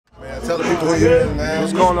Tell the people who you is, man.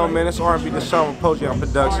 What's going on, man? It's RnB DeShun with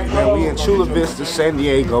Productions, man. We in Chula Vista, San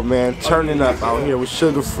Diego, man. Turning up out here with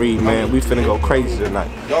Sugar Free, man. We finna go crazy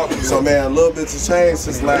tonight. So, man, a little bit to change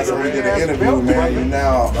since last time we did an interview, man. You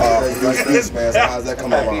now produce beats, man. So how's that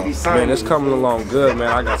coming along? Man, it's coming along good, man.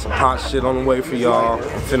 I got some hot shit on the way for y'all.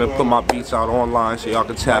 I'm finna put my beats out online so y'all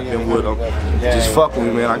can tap in with them. Just fuck with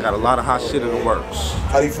me, man. I got a lot of hot shit in the works.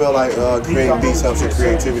 How do you feel like creating beats helps your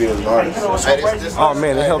creativity as an artist? Oh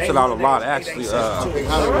man, it helps it out a lot actually.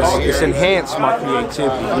 It's enhanced my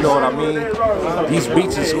creativity, you know what I mean? These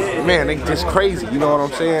beats is, man, they just crazy, you know what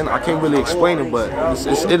I'm saying? I can't really explain it, but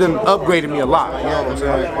it done upgraded me a lot, you know what I'm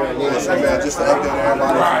saying? Listen, man, just to update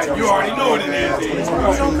everybody. Right, you already know what it is.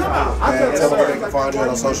 Man, tell them where they can find you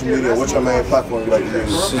on social media. What's your main platform you like to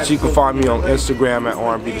use? You can find me on Instagram at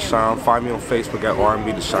RnB DeShun, find me on Facebook at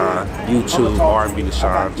RnB DeShun, YouTube RnB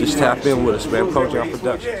DeShun. Just tap in with us, man. Productions.